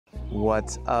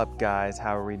What's up, guys?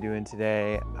 How are we doing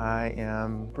today? I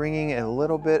am bringing a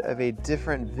little bit of a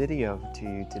different video to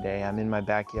you today. I'm in my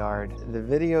backyard. The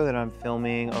video that I'm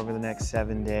filming over the next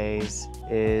 7 days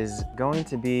is going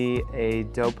to be a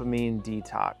dopamine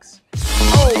detox.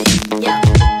 Oh, yeah.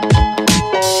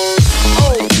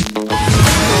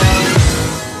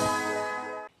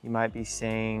 You might be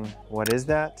saying, what is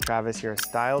that? Travis, you're a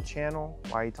style channel.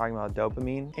 Why are you talking about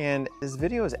dopamine? And this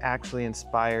video is actually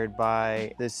inspired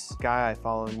by this guy I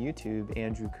follow on YouTube,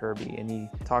 Andrew Kirby, and he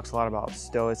talks a lot about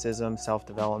stoicism,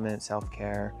 self-development,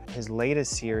 self-care. His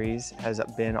latest series has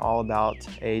been all about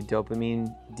a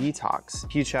dopamine detox.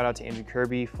 Huge shout out to Andrew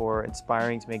Kirby for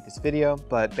inspiring to make this video.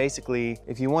 But basically,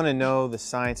 if you want to know the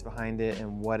science behind it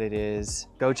and what it is,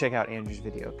 go check out Andrew's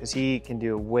video because he can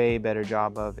do a way better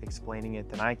job of explaining it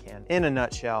than I can. In a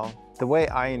nutshell, the way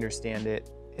I understand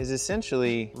it is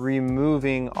essentially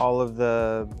removing all of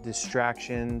the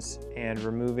distractions and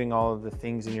removing all of the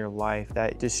things in your life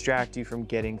that distract you from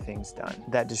getting things done,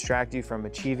 that distract you from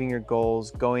achieving your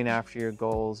goals, going after your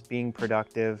goals, being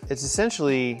productive. It's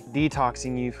essentially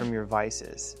detoxing you from your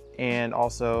vices and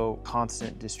also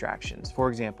constant distractions. For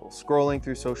example, scrolling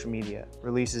through social media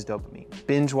releases dopamine.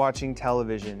 Binge watching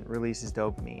television releases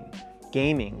dopamine.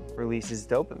 Gaming releases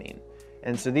dopamine.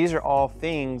 And so these are all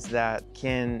things that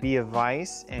can be a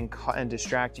vice and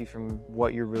distract you from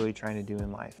what you're really trying to do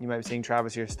in life. You might be saying,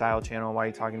 Travis, you're a style channel. Why are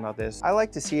you talking about this? I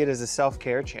like to see it as a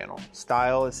self-care channel.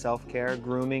 Style is self-care,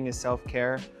 grooming is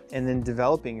self-care, and then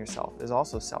developing yourself is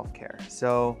also self-care.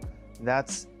 So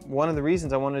that's one of the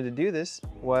reasons I wanted to do this,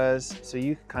 was so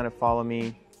you can kind of follow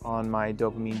me on my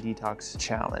dopamine detox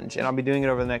challenge. And I'll be doing it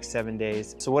over the next 7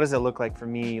 days. So what does it look like for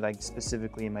me, like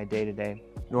specifically in my day-to-day?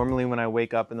 Normally when I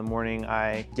wake up in the morning,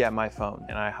 I get my phone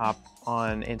and I hop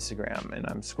on Instagram and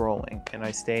I'm scrolling, and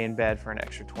I stay in bed for an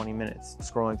extra 20 minutes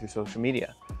scrolling through social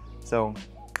media. So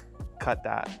cut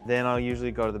that. Then I'll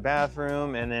usually go to the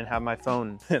bathroom and then have my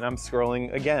phone and I'm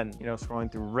scrolling again, you know,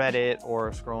 scrolling through Reddit or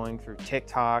scrolling through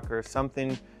TikTok or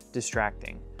something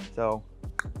distracting. So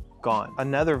gone.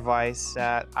 Another vice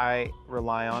that I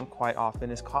rely on quite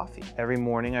often is coffee. Every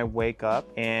morning I wake up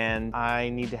and I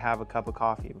need to have a cup of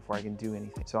coffee before I can do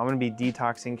anything. So I'm gonna be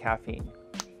detoxing caffeine.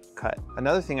 Cut.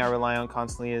 Another thing I rely on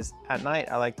constantly is at night,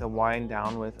 I like to wind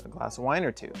down with a glass of wine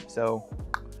or two. So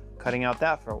cutting out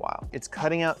that for a while. It's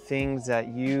cutting out things that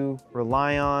you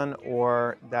rely on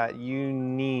or that you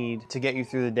need to get you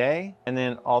through the day, and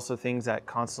then also things that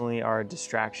constantly are a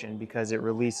distraction because it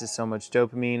releases so much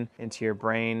dopamine into your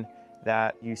brain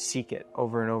that you seek it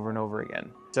over and over and over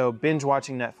again. So binge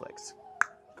watching Netflix,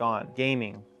 gone.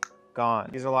 Gaming,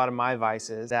 gone. These are a lot of my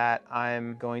vices that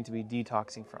I'm going to be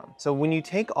detoxing from. So when you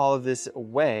take all of this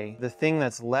away, the thing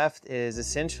that's left is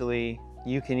essentially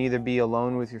you can either be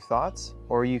alone with your thoughts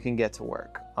or you can get to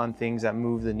work on things that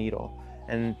move the needle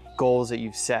and goals that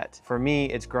you've set. For me,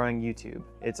 it's growing YouTube.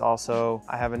 It's also,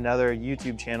 I have another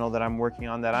YouTube channel that I'm working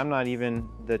on that I'm not even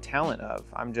the talent of.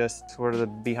 I'm just sort of the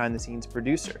behind the scenes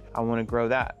producer. I want to grow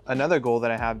that. Another goal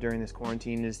that I have during this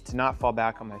quarantine is to not fall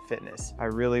back on my fitness. I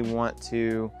really want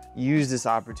to use this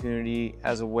opportunity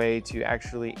as a way to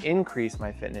actually increase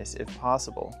my fitness if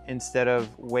possible. Instead of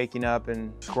waking up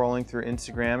and scrolling through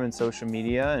Instagram and social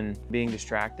media and being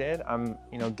distracted, I'm,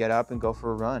 get up and go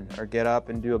for a run, or get up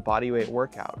and do a bodyweight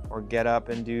workout, or get up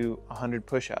and do 100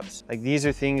 push-ups. Like, these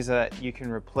are things that you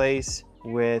can replace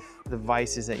with the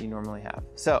vices that you normally have.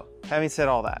 So having said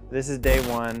all that, this is day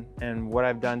one, and what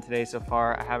I've done today so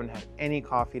far, I haven't had any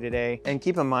coffee today. And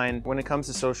keep in mind, when it comes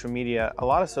to social media, a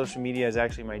lot of social media is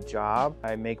actually my job.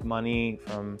 I make money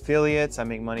from affiliates, I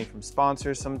make money from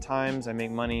sponsors sometimes, I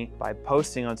make money by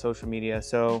posting on social media.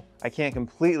 So I can't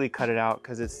completely cut it out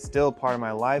because it's still part of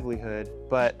my livelihood,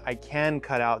 but I can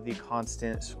cut out the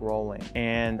constant scrolling.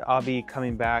 And I'll be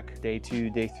coming back day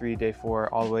 2, day 3, day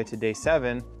 4, all the way to day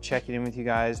 7, checking in with you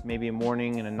guys, maybe a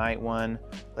morning and a night one,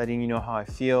 letting you know how I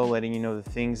feel, letting you know the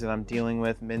things that I'm dealing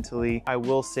with mentally. I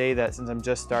will say that since I'm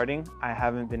just starting, I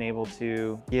haven't been able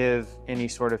to give any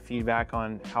sort of feedback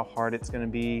on how hard it's gonna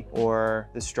be or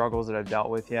the struggles that I've dealt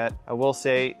with yet. I will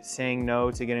say saying no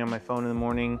to getting on my phone in the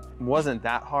morning wasn't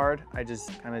that hard. I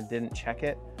just kind of didn't check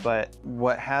it. But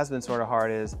what has been sort of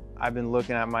hard is I've been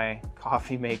looking at my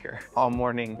coffee maker all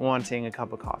morning, wanting a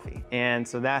cup of coffee. And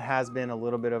so that has been a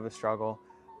little bit of a struggle,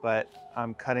 but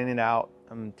I'm cutting it out.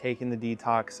 I'm taking the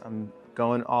detox. I'm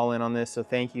going all in on this. So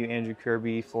thank you, Andrew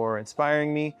Kirby, for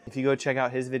inspiring me. If you go check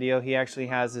out his video, he actually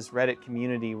has this Reddit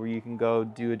community where you can go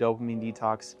do a dopamine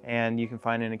detox and you can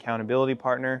find an accountability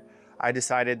partner. I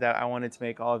decided that I wanted to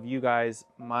make all of you guys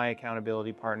my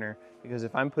accountability partner, because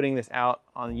if I'm putting this out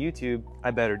on YouTube,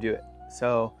 I better do it.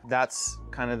 So that's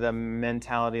kind of the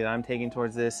mentality that I'm taking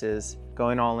towards this, is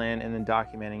going all in and then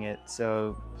documenting it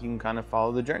so you can kind of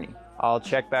follow the journey. I'll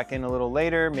check back in a little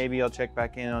later. Maybe I'll check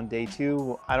back in on day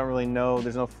 2. I don't really know.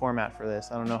 There's no format for this.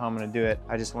 I don't know how I'm gonna do it.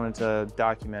 I just wanted to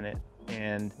document it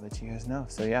and let you guys know.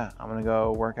 So yeah, I'm gonna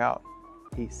go work out.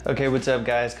 Peace. Okay, what's up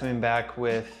guys? Coming back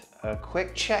with a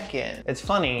quick check-in. It's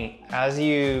funny, as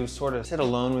you sort of sit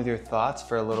alone with your thoughts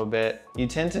for a little bit, you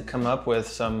tend to come up with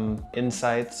some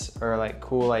insights or like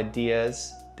cool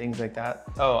ideas, things like that.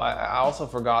 Oh, I also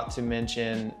forgot to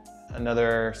mention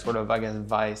another sort of, I guess,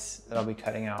 vice that I'll be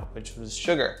cutting out, which was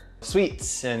sugar.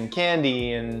 Sweets and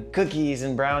candy and cookies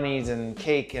and brownies and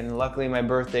cake, and luckily my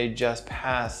birthday just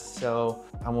passed, so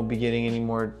I won't be getting any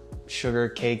more sugar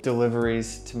cake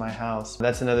deliveries to my house.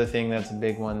 That's another thing that's a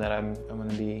big one that I'm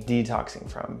gonna be detoxing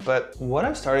from. But what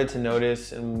I've started to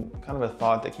notice, and kind of a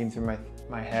thought that came through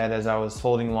my head as I was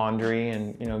folding laundry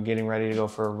and getting ready to go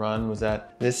for a run, was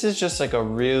that this is just like a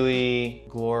really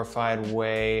glorified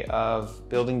way of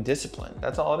building discipline.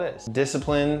 That's all it is.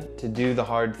 Discipline to do the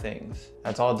hard things.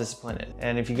 That's all discipline is.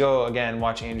 And if you go, again,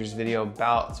 watch Andrew's video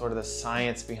about sort of the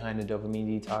science behind a dopamine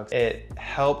detox, it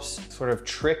helps sort of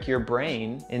trick your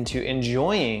brain into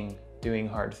enjoying doing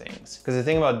hard things. Because the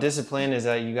thing about discipline is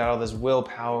that you got all this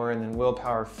willpower, and then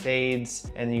willpower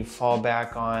fades and you fall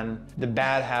back on the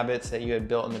bad habits that you had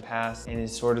built in the past, and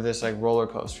it's sort of this like roller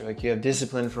coaster. Like you have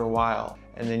discipline for a while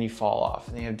and then you fall off,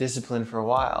 and then you have discipline for a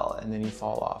while and then you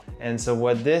fall off. And so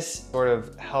what this sort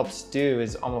of helps do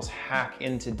is almost hack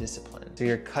into discipline. So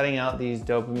you're cutting out these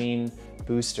dopamine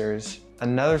boosters.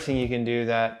 Another thing you can do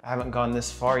that I haven't gone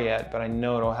this far yet, but I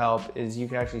know it'll help, is you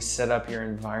can actually set up your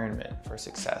environment for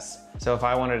success. So if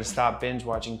I wanted to stop binge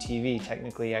watching TV,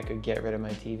 technically I could get rid of my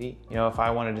TV. If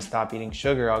I wanted to stop eating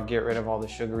sugar, I'll get rid of all the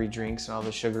sugary drinks and all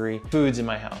the sugary foods in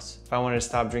my house. If I wanted to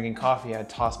stop drinking coffee, I'd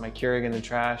toss my Keurig in the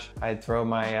trash. I'd throw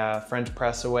my French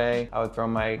press away. I would throw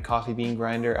my coffee bean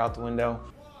grinder out the window.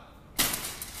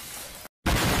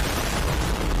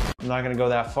 I'm not gonna go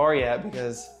that far yet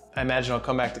because I imagine I'll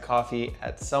come back to coffee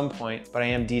at some point, but I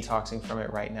am detoxing from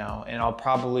it right now. And I'll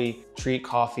probably treat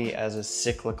coffee as a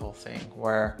cyclical thing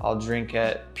where I'll drink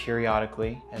it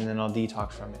periodically and then I'll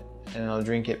detox from it. And then I'll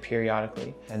drink it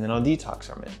periodically and then I'll detox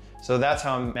from it. So that's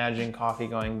how I'm imagining coffee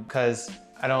going, because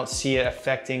I don't see it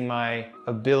affecting my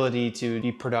ability to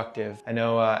be productive. I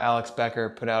know Alex Becker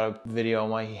put out a video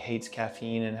on why he hates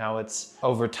caffeine and how it's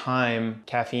over time,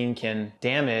 caffeine can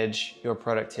damage your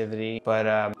productivity. But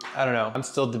I don't know, I'm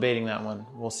still debating that one.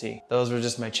 We'll see. Those were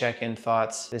just my check-in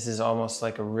thoughts. This is almost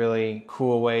like a really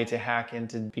cool way to hack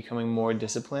into becoming more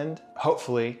disciplined.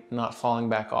 Hopefully not falling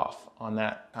back off on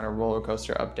that kind of roller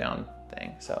coaster up-down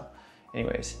thing. So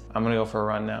anyways, I'm gonna go for a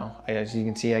run now. As you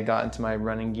can see, I got into my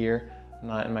running gear. I'm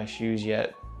not in my shoes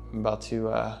yet. I'm about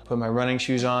to put my running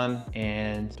shoes on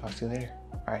and talk to you later.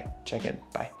 All right, check in,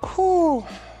 bye. Whew.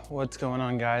 What's going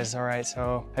on, guys? All right,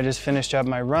 so I just finished up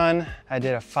my run. I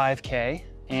did a 5K,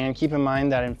 and keep in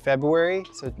mind that in February,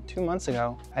 so 2 months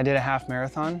ago, I did a half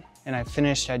marathon, and I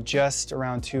finished at just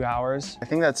around 2 hours. I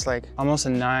think that's like almost a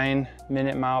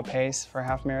 9-minute mile pace for a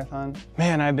half marathon.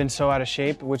 Man, I've been so out of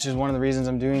shape, which is one of the reasons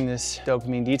I'm doing this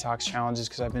dopamine detox challenge, is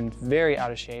because I've been very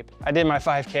out of shape. I did my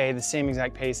 5K the same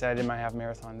exact pace that I did my half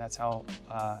marathon. That's how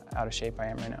out of shape I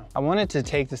am right now. I wanted to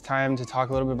take this time to talk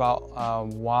a little bit about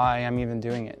why I'm even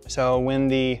doing it. So when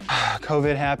the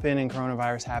COVID happened and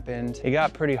coronavirus happened, it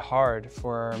got pretty hard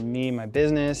for me, my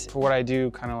business, for what I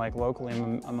do kind of like locally.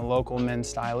 I'm a local men's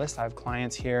stylist. I have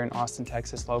clients here in Austin,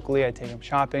 Texas locally. I take them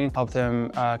shopping, help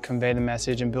them convey the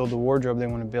message and build the wardrobe they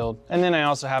want to build. And then I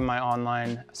also have my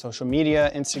online social media,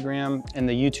 Instagram, and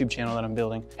the YouTube channel that I'm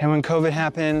building. And when COVID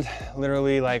happened,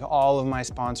 literally like all of my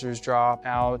sponsors dropped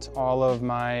out. All of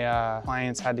my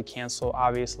clients had to cancel,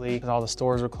 obviously, because all the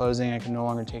stores were closing. I could no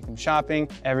longer take them shopping.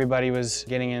 Everybody was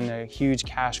getting in a huge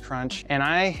cash crunch. And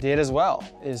I did as well.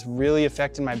 It's really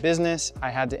affected my business. I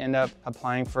had to end up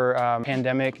applying for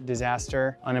pandemic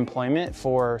disaster unemployment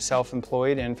for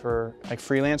self-employed and for like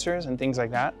freelancers and things like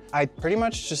that. I pretty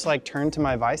much just like turned to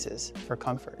my vices for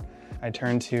comfort. I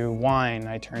turned to wine,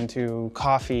 I turned to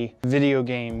coffee, video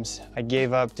games. I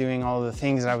gave up doing all the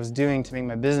things that I was doing to make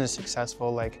my business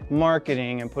successful, like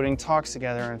marketing and putting talks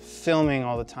together and filming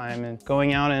all the time and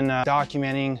going out and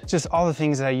documenting just all the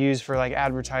things that I use for like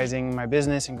advertising my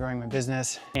business and growing my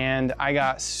business. And I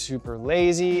got super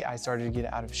lazy. I started to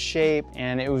get out of shape,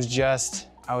 and it was just,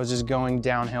 I was just going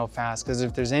downhill fast. Because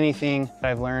if there's anything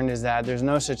that I've learned is that there's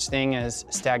no such thing as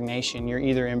stagnation. You're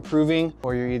either improving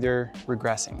or you're either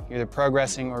regressing. You're either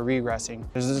progressing or regressing.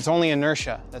 It's only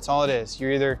inertia, that's all it is.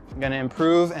 You're either gonna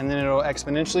improve and then it'll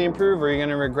exponentially improve, or you're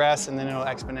gonna regress and then it'll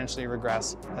exponentially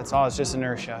regress. That's all, it's just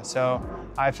inertia. So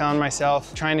I found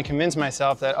myself trying to convince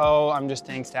myself that, oh, I'm just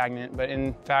staying stagnant, but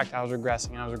in fact, I was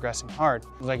regressing hard.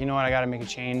 I was like, you know what, I gotta make a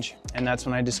change. And that's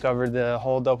when I discovered the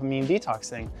whole dopamine detox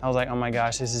thing. I was like, oh my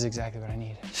gosh, this is exactly what I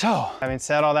need. So, having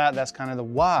said all that, that's kind of the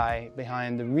why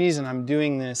behind the reason I'm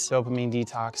doing this dopamine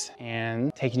detox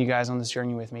and taking you guys on this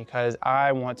journey with me, because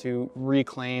I want to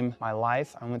reclaim my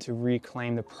life. I want to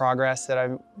reclaim the progress that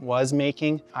I was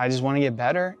making. I just want to get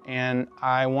better, and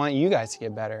I want you guys to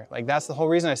get better. Like, that's the whole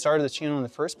reason I started this channel in the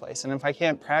first place. And if I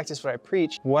can't practice what I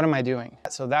preach, what am I doing?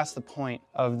 So that's the point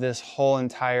of this whole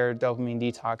entire dopamine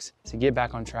detox, to get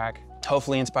back on track.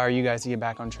 Hopefully inspire you guys to get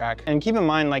back on track. And keep in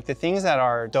mind, like, the things that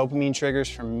are dopamine triggers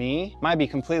for me might be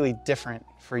completely different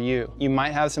for you. You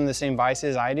might have some of the same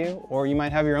vices I do, or you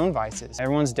might have your own vices.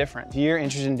 Everyone's different. If you're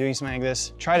interested in doing something like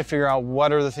this, try to figure out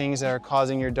what are the things that are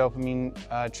causing your dopamine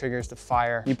triggers to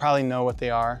fire. You probably know what they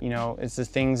are. You know, it's the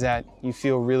things that you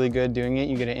feel really good doing it.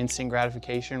 You get an instant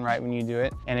gratification right when you do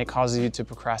it, and it causes you to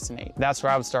procrastinate. That's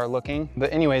where I would start looking.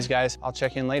 But anyways, guys, I'll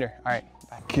check in later. All right.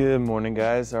 Good morning,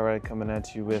 guys. All right, coming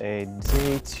at you with a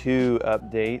day 2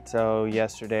 update. So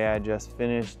yesterday I just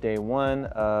finished day 1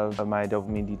 of my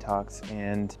dopamine detox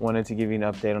and wanted to give you an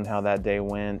update on how that day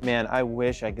went. Man, I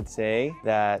wish I could say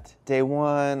that day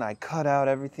 1 I cut out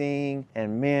everything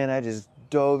and man, I just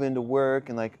dove into work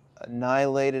and like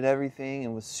annihilated everything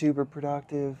and was super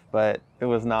productive, but it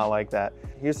was not like that.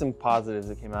 Here's some positives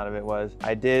that came out of it. Was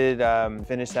I did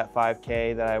finish that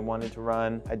 5K that I wanted to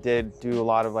run. I did do a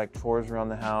lot of like chores around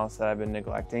the house that I've been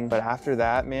neglecting, but after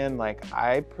that, man, like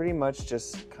I pretty much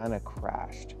just kind of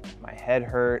crashed. My head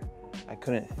hurt. I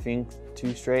couldn't think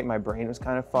too straight. My brain was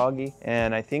kind of foggy,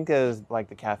 and I think it was like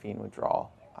the caffeine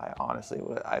withdrawal.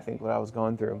 I think what I was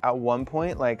going through. At one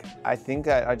point, like, I think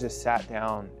I just sat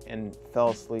down and fell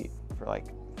asleep for like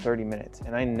 30 minutes,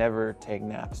 and I never take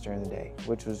naps during the day,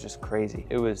 which was just crazy.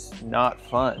 It was not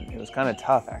fun. It was kind of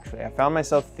tough, actually. I found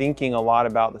myself thinking a lot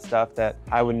about the stuff that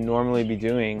I would normally be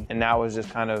doing, and that was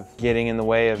just kind of getting in the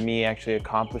way of me actually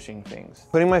accomplishing things.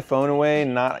 Putting my phone away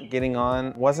and not getting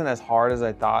on wasn't as hard as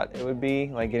I thought it would be,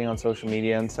 like getting on social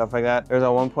media and stuff like that. There was at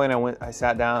one point I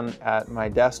sat down at my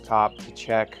desktop to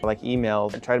check like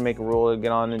emails. I tried to make a rule to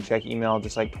get on and check email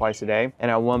just like twice a day.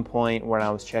 And at one point when I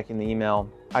was checking the email,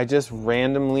 I just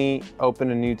randomly opened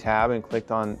a new tab and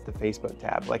clicked on the Facebook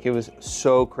tab. Like, it was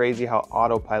so crazy how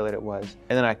autopilot it was.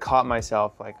 And then I caught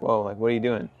myself like, whoa, like, what are you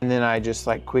doing? And then I just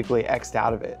like quickly X'd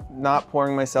out of it. Not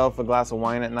pouring myself a glass of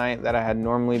wine at night that I had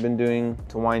normally been doing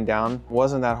to wind down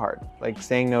wasn't that hard. Like,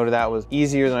 saying no to that was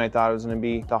easier than I thought it was gonna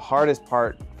be. The hardest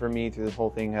part for me through this whole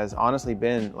thing has honestly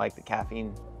been like the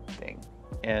caffeine thing.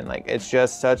 And like, it's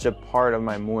just such a part of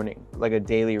my morning, like a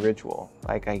daily ritual.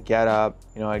 Like, I get up,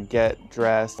 you know, I get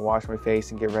dressed, wash my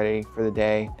face and get ready for the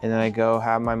day. And then I go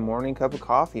have my morning cup of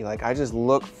coffee. Like, I just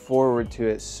look forward to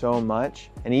it so much.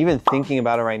 And even thinking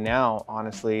about it right now,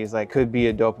 honestly, is like, could be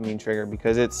a dopamine trigger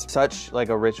because it's such like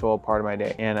a ritual part of my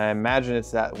day. And I imagine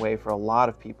it's that way for a lot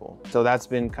of people. So that's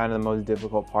been kind of the most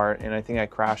difficult part. And I think I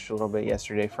crashed a little bit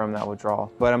yesterday from that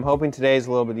withdrawal. But I'm hoping today is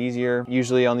a little bit easier.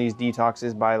 Usually on these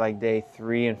detoxes by like day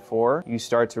 3 and 4, you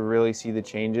start to really see the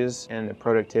changes and the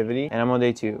productivity. And I'm on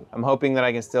day 2. I'm hoping that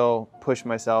I can still push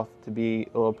myself to be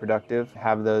a little productive,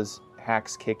 have those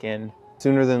hacks kick in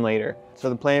sooner than later. So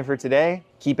the plan for today,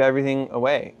 keep everything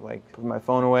away, like put my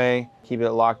phone away, keep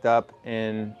it locked up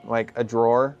in like a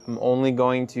drawer. I'm only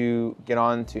going to get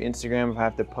on to Instagram if I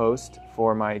have to post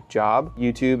for my job,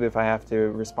 YouTube if I have to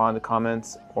respond to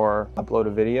comments or upload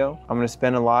a video. I'm gonna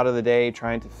spend a lot of the day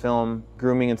trying to film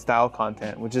grooming and style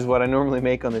content, which is what I normally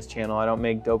make on this channel. I don't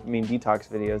make dopamine detox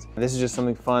videos. This is just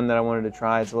something fun that I wanted to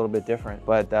try. It's a little bit different,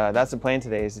 but that's the plan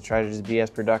today, is to try to just be as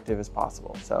productive as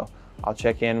possible. So I'll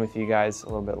check in with you guys a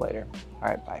little bit later. All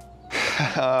right, bye.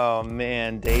 Oh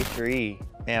man, day 3.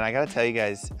 Man, I gotta tell you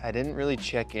guys, I didn't really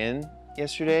check in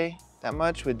yesterday that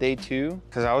much with day 2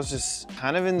 because I was just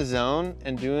kind of in the zone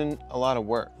and doing a lot of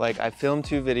work. Like, I filmed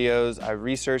 2 videos, I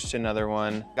researched another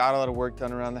one, got a lot of work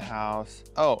done around the house.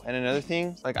 Oh, and another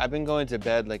thing, like, I've been going to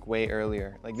bed like way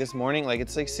earlier. Like this morning, like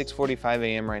it's like 6:45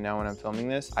 a.m. right now when I'm filming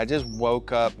this. I just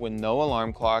woke up with no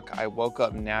alarm clock. I woke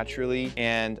up naturally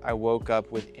and I woke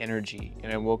up with energy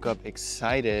and I woke up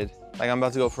excited Like I'm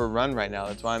about to go for a run right now.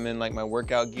 That's why I'm in like my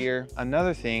workout gear.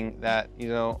 Another thing that, you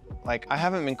know, like I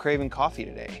haven't been craving coffee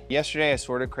today. Yesterday I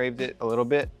sort of craved it a little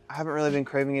bit. I haven't really been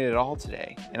craving it at all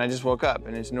today. And I just woke up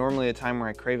and it's normally a time where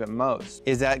I crave it most.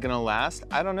 Is that gonna last?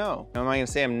 I don't know. Am I gonna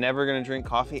say I'm never gonna drink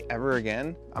coffee ever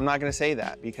again? I'm not gonna say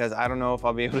that because I don't know if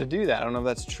I'll be able to do that. I don't know if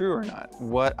that's true or not.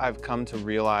 What I've come to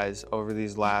realize over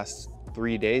these last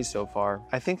 3 days so far,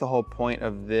 I think the whole point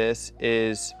of this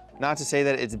is not to say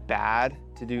that it's bad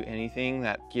to do anything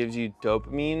that gives you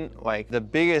dopamine. Like the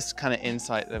biggest kind of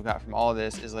insight that I've got from all of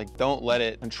this is like, don't let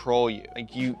it control you.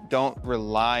 Like you don't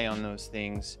rely on those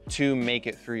things to make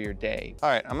it through your day. All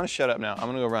right, I'm gonna shut up now. I'm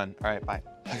gonna go run. All right, bye.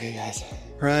 Okay guys,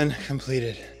 run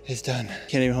completed. It's done.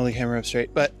 Can't even hold the camera up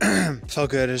straight, but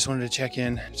felt good. I just wanted to check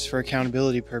in just for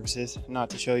accountability purposes, not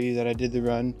to show you that I did the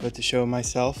run, but to show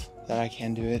myself that I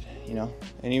can do it, you know?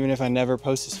 And even if I never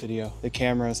post this video, the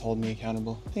cameras hold me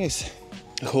accountable. I think it's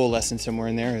a cool lesson somewhere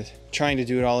in there. Is trying to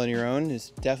do it all on your own is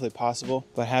definitely possible,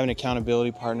 but having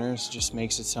accountability partners just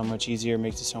makes it so much easier,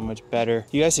 makes it so much better.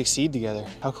 You guys succeed together.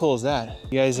 How cool is that?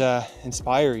 You guys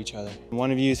inspire each other.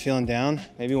 One of you is feeling down.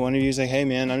 Maybe one of you is like, hey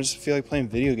man, I just feel like playing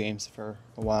video games for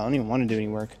a while. I don't even want to do any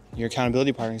work. Your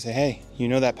accountability partner can say, hey, you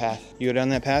know that path. You go down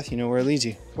that path, you know where it leads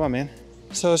you. Come on, man.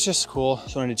 So it's just cool.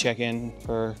 Just wanted to check in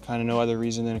for kind of no other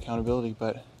reason than accountability,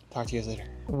 but talk to you guys later.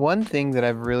 One thing that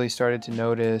I've really started to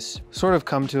notice, sort of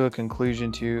come to a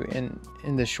conclusion to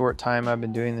in the short time I've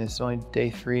been doing this, only day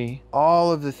 3,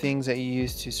 all of the things that you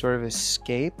use to sort of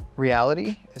escape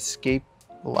reality, escape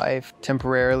life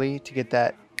temporarily to get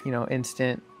that, you know,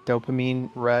 instant dopamine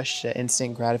rush,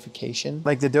 instant gratification.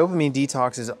 Like the dopamine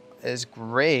detox is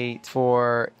great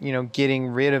for, you know, getting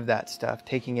rid of that stuff,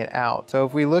 taking it out. So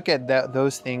if we look at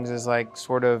those things as like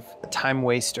sort of time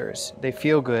wasters, they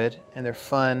feel good and they're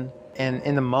fun. And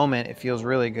in the moment, it feels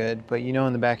really good, but you know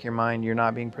in the back of your mind, you're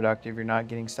not being productive, you're not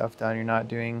getting stuff done, you're not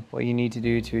doing what you need to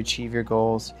do to achieve your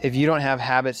goals. If you don't have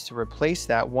habits to replace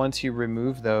that, once you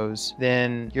remove those,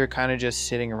 then you're kind of just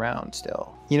sitting around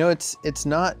still. You know, it's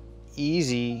not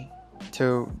easy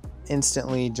to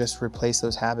instantly just replace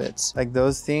those habits. Like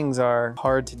those things are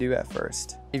hard to do at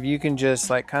first. If you can just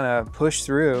like kind of push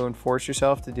through and force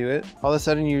yourself to do it, all of a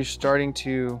sudden you're starting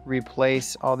to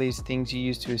replace all these things you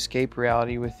used to escape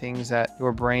reality with things that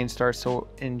your brain starts to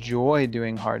enjoy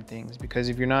doing hard things. Because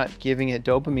if you're not giving it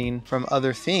dopamine from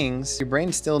other things, your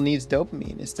brain still needs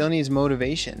dopamine. It still needs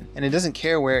motivation and it doesn't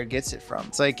care where it gets it from.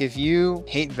 It's like if you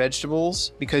hate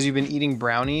vegetables because you've been eating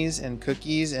brownies and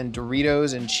cookies and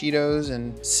Doritos and Cheetos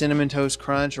and Cinnamon Toast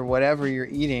Crunch or whatever you're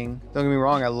eating, don't get me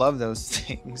wrong, I love those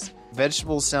things.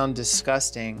 Vegetables sound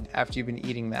disgusting after you've been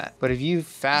eating that. But if you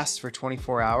fast for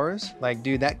 24 hours, like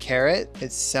dude, that carrot,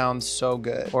 it sounds so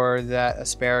good. Or that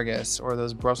asparagus or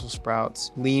those Brussels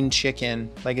sprouts, lean chicken,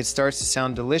 like it starts to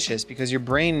sound delicious because your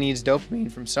brain needs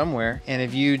dopamine from somewhere. And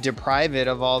if you deprive it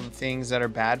of all the things that are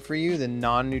bad for you, the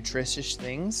non-nutritious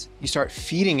things, you start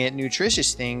feeding it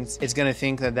nutritious things, it's gonna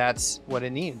think that that's what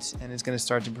it needs. And it's gonna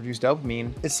start to produce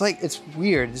dopamine. It's like, it's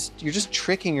weird. You're just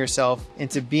tricking yourself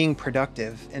into being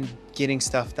productive and getting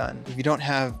stuff done. If you don't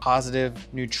have positive,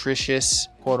 nutritious,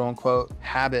 quote unquote,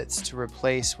 habits to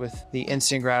replace with the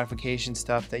instant gratification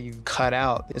stuff that you've cut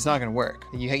out, it's not gonna work.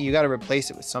 You gotta replace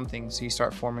it with something so you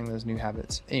start forming those new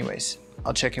habits. Anyways,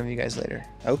 I'll check in with you guys later.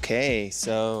 Okay,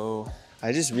 so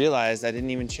I just realized I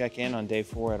didn't even check in on day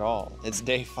 4 at all. It's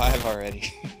day 5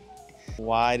 already.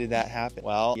 Why did that happen?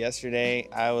 Well, yesterday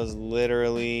I was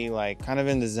literally like kind of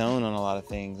in the zone on a lot of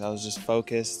things. I was just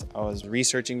focused. I was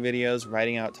researching videos,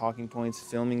 writing out talking points,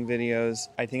 filming videos.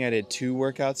 I think I did 2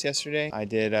 workouts yesterday. I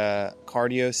did a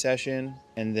cardio session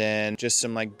and then just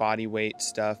some like body weight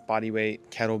stuff, body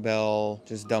weight, kettlebell,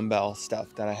 just dumbbell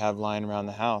stuff that I have lying around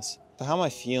the house. So how am I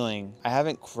feeling? I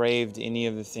haven't craved any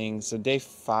of the things. So day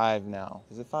 5 now.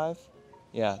 Is it 5?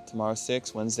 Yeah, tomorrow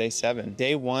 6, Wednesday 7.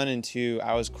 Day 1 and 2,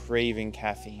 I was craving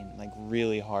caffeine, like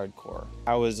really hardcore.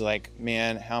 I was like,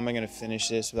 man, how am I gonna finish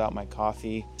this without my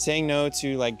coffee? Saying no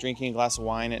to like drinking a glass of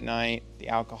wine at night, the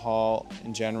alcohol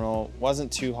in general,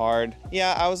 wasn't too hard.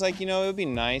 Yeah, I was like, you know, it would be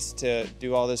nice to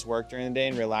do all this work during the day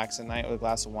and relax at night with a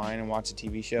glass of wine and watch a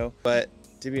TV show. But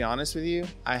to be honest with you,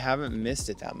 I haven't missed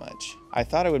it that much. I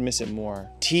thought I would miss it more.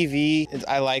 TV,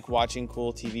 I like watching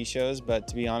cool TV shows, but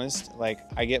to be honest, like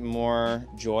I get more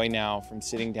joy now from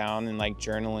sitting down and like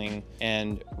journaling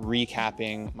and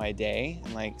recapping my day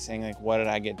and like saying like, what did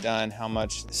I get done? How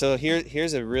much? So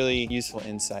here's a really useful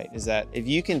insight is that if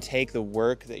you can take the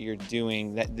work that you're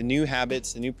doing, that the new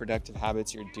habits, the new productive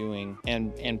habits you're doing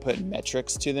and put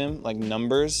metrics to them, like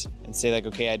numbers, and say like,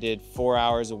 okay, I did 4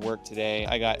 hours of work today.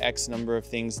 I got X number of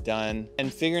things done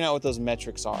and figuring out what those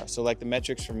metrics are. So like the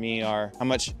metrics for me are how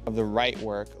much of the right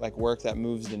work, like work that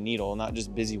moves the needle, not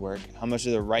just busy work, how much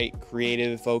of the right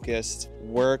creative focused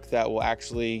work that will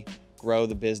actually grow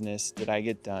the business did I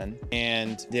get done,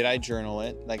 and did I journal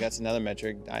it? Like that's another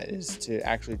metric, is to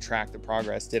actually track the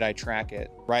progress. Did I track it?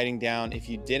 Writing down if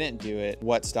you didn't do it,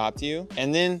 what stopped you?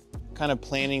 And then kind of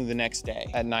planning the next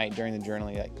day at night during the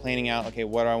journaling, like planning out, okay,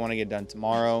 what do I want to get done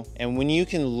tomorrow? And when you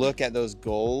can look at those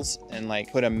goals and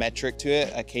like put a metric to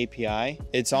it, a KPI,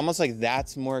 it's almost like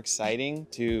that's more exciting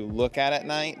to look at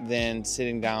night than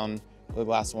sitting down with a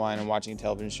glass of wine and watching a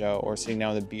television show, or sitting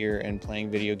down with a beer and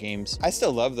playing video games. I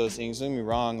still love those things, don't get me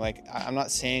wrong. Like, I'm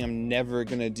not saying I'm never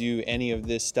gonna do any of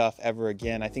this stuff ever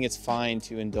again. I think it's fine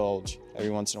to indulge every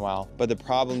once in a while. But the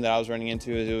problem that I was running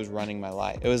into is it was running my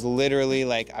life. It was literally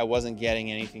like I wasn't getting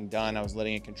anything done. I was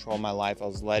letting it control my life. I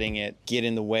was letting it get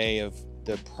in the way of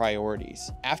the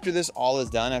priorities. After this all is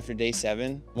done, after day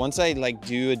 7, once I like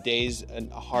do a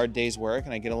hard day's work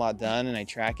and I get a lot done and I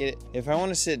track it, if I want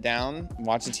to sit down,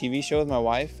 watch a TV show with my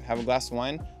wife, have a glass of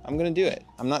wine, I'm gonna do it.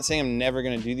 I'm not saying I'm never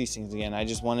gonna do these things again. I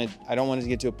don't want it to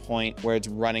get to a point where it's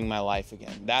running my life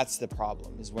again. That's the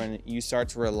problem, is when you start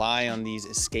to rely on these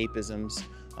escapisms,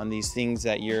 on these things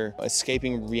that you're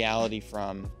escaping reality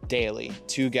from daily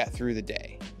to get through the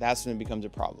day. That's when it becomes a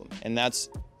problem. And that's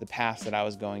the path that I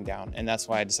was going down, and that's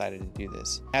why I decided to do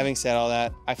this. Having said all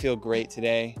that, I feel great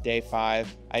today, day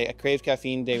 5. I craved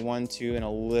caffeine day 1, 2, and a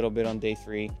little bit on day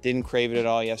 3. Didn't crave it at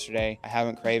all yesterday. I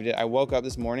haven't craved it. I woke up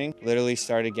this morning, literally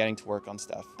started getting to work on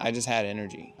stuff. I just had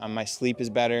energy. My sleep is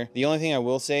better. The only thing I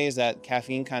will say is that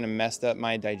caffeine kind of messed up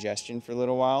my digestion for a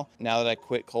little while. Now that I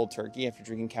quit cold turkey after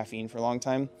drinking caffeine for a long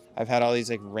time, I've had all these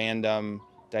like random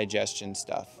digestion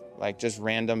stuff, like just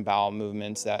random bowel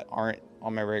movements that aren't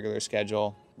on my regular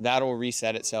schedule. That'll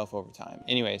reset itself over time.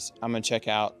 Anyways, I'm gonna check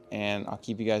out and I'll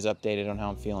keep you guys updated on how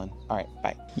I'm feeling. All right,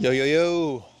 bye.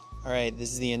 Yo. All right,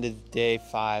 this is the end of day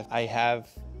 5. I have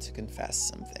to confess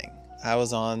something. I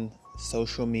was on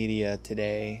social media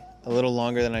today a little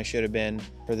longer than I should have been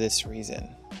for this reason.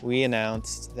 We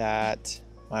announced that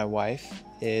my wife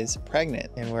is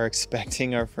pregnant and we're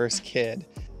expecting our first kid.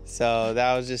 So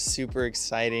that was just super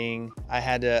exciting. I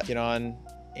had to get on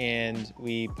and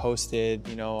we posted,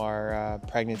 our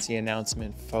pregnancy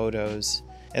announcement photos.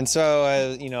 And so,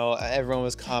 everyone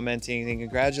was commenting, saying,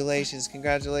 congratulations,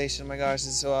 oh my gosh, this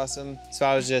is so awesome. So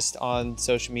I was just on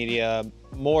social media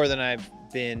more than I've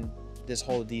been this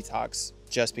whole detox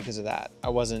just because of that. I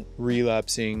wasn't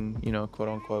relapsing, quote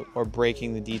unquote, or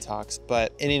breaking the detox.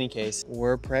 But in any case,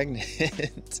 we're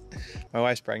pregnant. My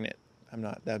wife's pregnant. I'm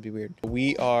not, that'd be weird.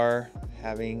 We are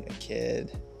having a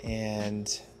kid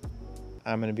and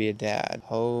I'm gonna be a dad.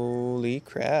 Holy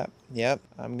crap. Yep,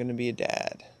 I'm gonna be a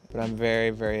dad. But I'm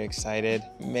very, very excited.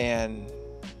 Man,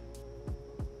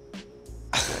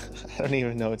 I don't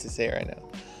even know what to say right now.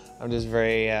 I'm just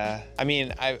very, I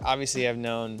obviously I've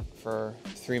known for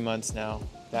 3 months now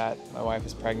that my wife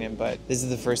is pregnant, but this is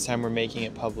the first time we're making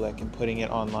it public and putting it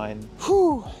online.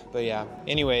 Whew. But yeah,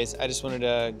 anyways, I just wanted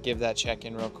to give that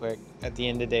check-in real quick at the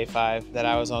end of day 5 that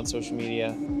I was on social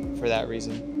media for that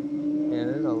reason. And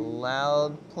there's a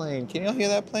loud plane. Can y'all hear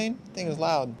that plane? I think it was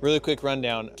loud. Really quick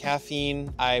rundown.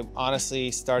 Caffeine, I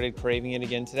honestly started craving it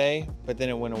again today, but then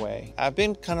it went away. I've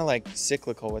been kind of like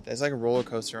cyclical with it. It's like a roller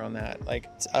coaster on that. Like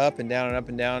it's up and down and up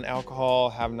and down. Alcohol,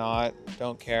 have not,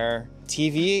 don't care.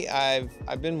 TV,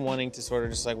 I've been wanting to sort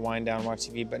of just like wind down and watch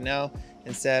TV, but now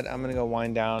instead I'm gonna go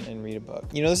wind down and read a book.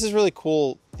 This is really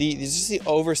cool. It's just the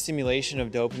overstimulation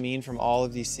of dopamine from all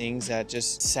of these things that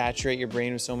just saturate your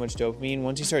brain with so much dopamine.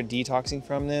 Once you start detoxing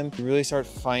from them, you really start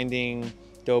finding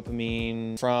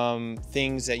dopamine from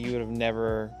things that you would have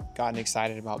never gotten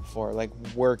excited about before, like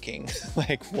working,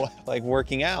 like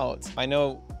working out. I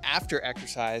know after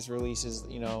exercise releases,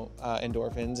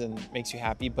 endorphins and makes you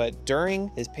happy, but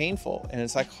during is painful and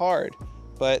it's like hard.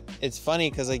 But it's funny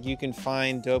because like you can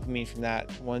find dopamine from that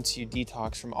once you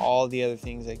detox from all the other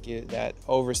things that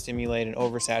overstimulate and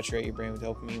oversaturate your brain with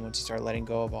dopamine once you start letting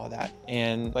go of all that.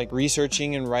 And like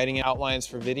researching and writing outlines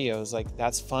for videos, like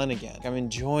that's fun again. I'm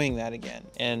enjoying that again.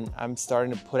 And I'm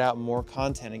starting to put out more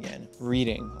content again.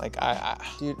 Reading,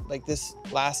 dude, like this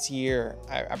last year,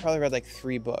 I probably read like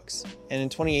 3 books. And in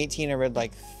 2018, I read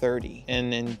like 30.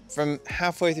 And from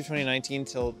halfway through 2019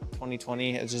 till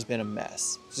 2020, it's just been a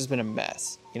mess. It's just been a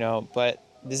mess, but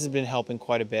this has been helping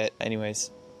quite a bit.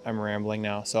 Anyways, I'm rambling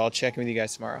now, so I'll check in with you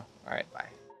guys tomorrow. All right, bye.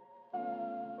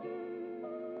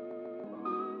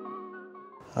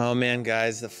 Oh man,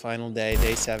 guys, the final day,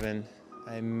 day 7.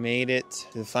 I made it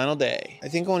to the final day. I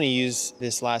think I want to use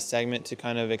this last segment to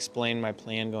kind of explain my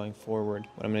plan going forward,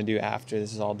 what I'm going to do after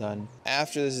this is all done.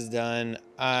 After this is done,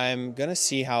 I'm going to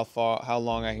see how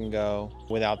long I can go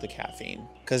without the caffeine,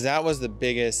 because that was the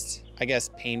biggest, I guess,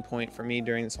 pain point for me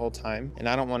during this whole time. And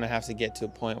I don't want to have to get to a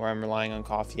point where I'm relying on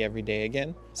coffee every day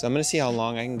again. So I'm going to see how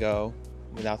long I can go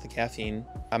without the caffeine.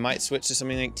 I might switch to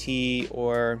something like tea,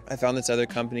 or I found this other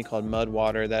company called Mud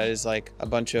Water that is like a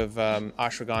bunch of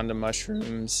ashwagandha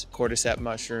mushrooms, cordyceps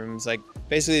mushrooms, like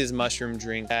basically this mushroom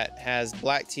drink that has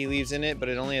black tea leaves in it, but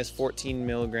it only has 14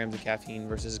 milligrams of caffeine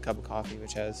versus a cup of coffee,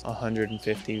 which has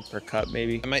 150 per cup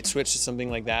maybe. I might switch to something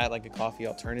like that, like a coffee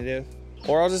alternative,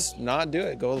 or I'll just not do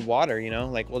it, go with water, you know,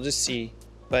 like we'll just see.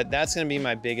 But that's gonna be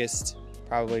my biggest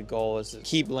probably goal, is to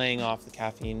keep laying off the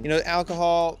caffeine. You know,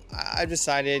 alcohol, I've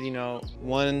decided, you know,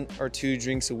 1 or 2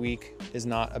 drinks a week is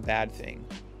not a bad thing.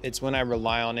 It's when I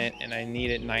rely on it and I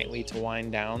need it nightly to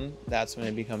wind down, that's when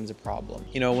it becomes a problem.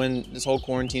 You know, when this whole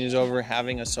quarantine is over,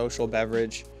 having a social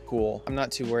beverage, cool. I'm not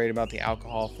too worried about the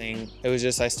alcohol thing. It was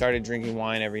just I started drinking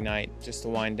wine every night just to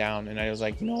wind down, and I was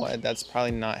like, you know what, that's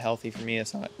probably not healthy for me.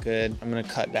 It's not good. I'm gonna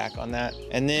cut back on that.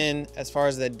 And then as far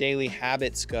as the daily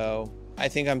habits go, I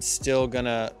think I'm still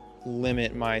gonna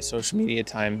limit my social media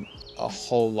time a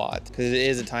whole lot, because it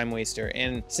is a time waster.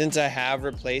 And since I have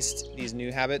replaced these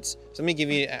new habits, so let me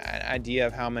give you an idea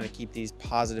of how I'm gonna keep these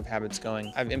positive habits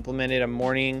going. I've implemented a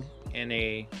morning and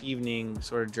a evening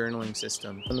sort of journaling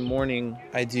system. In the morning,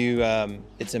 I do,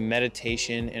 it's a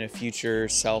meditation and a future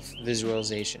self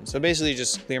visualization. So basically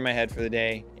just clear my head for the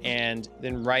day and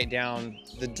then write down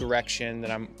the direction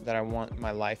that I want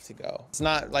my life to go. It's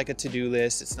not like a to-do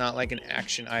list. It's not like an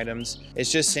action items.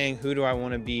 It's just saying, who do I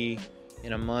want to be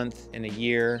in a month, in a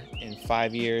year, in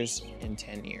 5 years, in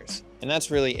 10 years. And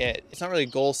that's really it. It's not really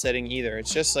goal setting either.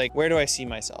 It's just like, where do I see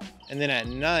myself? And then at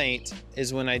night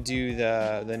is when I do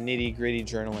the nitty gritty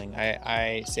journaling.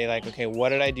 I say like, okay, what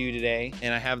did I do today?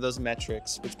 And I have those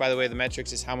metrics, which by the way, the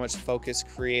metrics is how much focused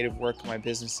creative work in my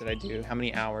business did I do? How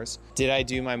many hours? Did I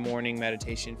do my morning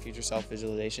meditation, future self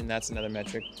visualization? That's another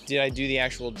metric. Did I do the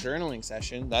actual journaling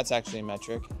session? That's actually a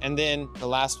metric. And then the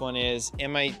last one is,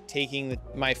 am I taking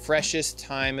my freshest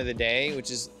time of the day, which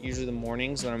is usually the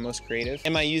mornings when I'm most creative?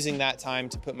 Am I using that time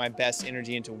to put my best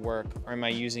energy into work, or am I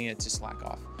using it to slack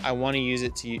off? I want to use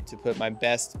it to put my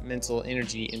best mental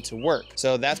energy into work.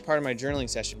 So that's part of my journaling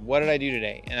session. What did I do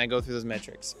today? And I go through those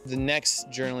metrics. The next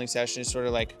journaling session is sort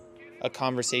of like a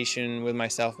conversation with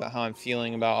myself about how I'm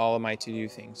feeling about all of my to-do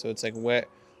things. So it's like what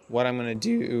I'm gonna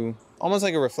do, almost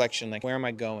like a reflection, like where am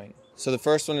I going? So the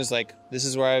first one is like, this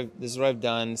is what I've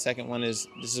done. The second one is,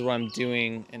 this is what I'm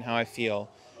doing and how I feel.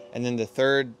 And then the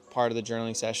third part of the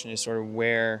journaling session is sort of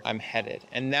where I'm headed.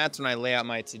 And that's when I lay out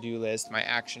my to-do list, my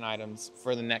action items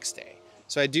for the next day.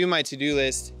 So I do my to-do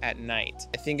list at night.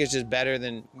 I think it's just better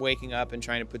than waking up and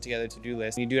trying to put together a to-do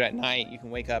list. When you do it at night, you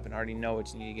can wake up and already know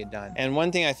what you need to get done. And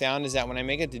one thing I found is that when I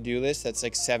make a to-do list that's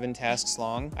like 7 tasks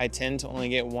long, I tend to only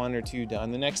get 1 or 2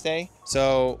 done the next day.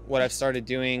 So what I've started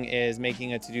doing is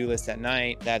making a to-do list at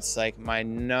night that's like my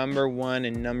number 1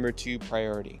 and number 2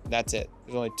 priority. That's it.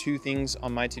 There's only 2 things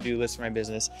on my to-do list for my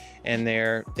business, and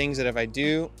they're things that if I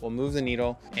do will move the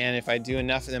needle, and if I do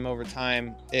enough of them over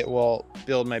time, it will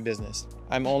build my business.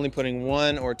 I'm only putting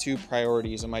 1 or 2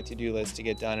 priorities on my to-do list to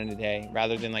get done in a day,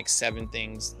 rather than like 7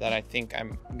 things that I think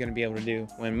I'm gonna be able to do,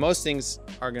 when most things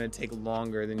are gonna take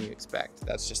longer than you expect.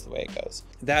 That's just the way it goes.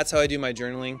 That's how I do my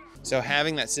journaling. So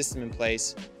having that system in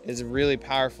place is really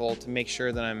powerful to make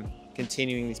sure that I'm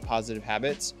continuing these positive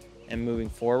habits and moving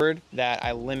forward, that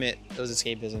I limit those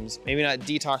escapisms. Maybe not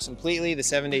detox completely. The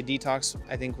 7-day detox,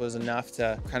 I think, was enough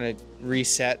to kind of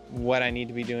reset what I need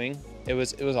to be doing. It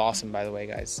was awesome, by the way,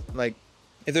 guys. Like,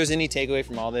 if there's any takeaway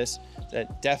from all this,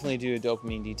 that definitely do a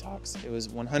dopamine detox. It was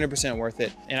 100% worth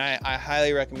it. And I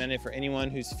highly recommend it for anyone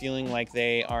who's feeling like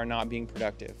they are not being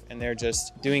productive and they're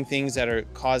just doing things that are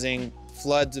causing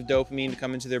floods of dopamine to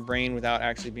come into their brain without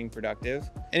actually being productive.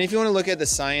 And if you want to look at the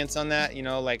science on that, you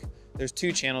know, like, there's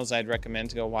 2 channels I'd recommend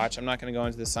to go watch. I'm not going to go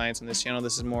into the science on this channel.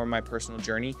 This is more of my personal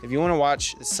journey. If you want to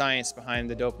watch the science behind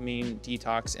the dopamine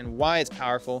detox and why it's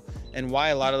powerful and why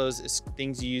a lot of those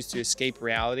things you use to escape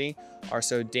reality are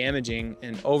so damaging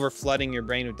and over flooding your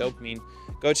brain with dopamine,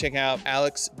 go check out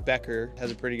Alex Becker. Has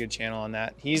a pretty good channel on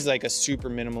that. He's like a super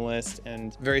minimalist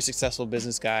and very successful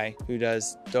business guy who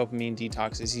does dopamine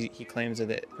detoxes. He claims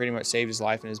that it pretty much saved his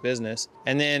life and his business.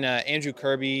 And then Andrew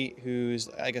Kirby,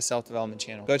 who's like a self-development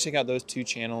channel. Go check out those 2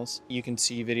 channels. You can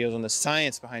see videos on the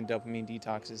science behind dopamine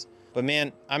detoxes. But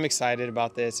man, I'm excited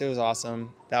about this. It was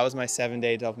awesome. That was my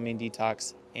 7-day dopamine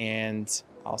detox, and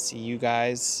I'll see you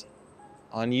guys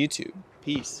on YouTube.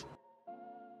 Peace.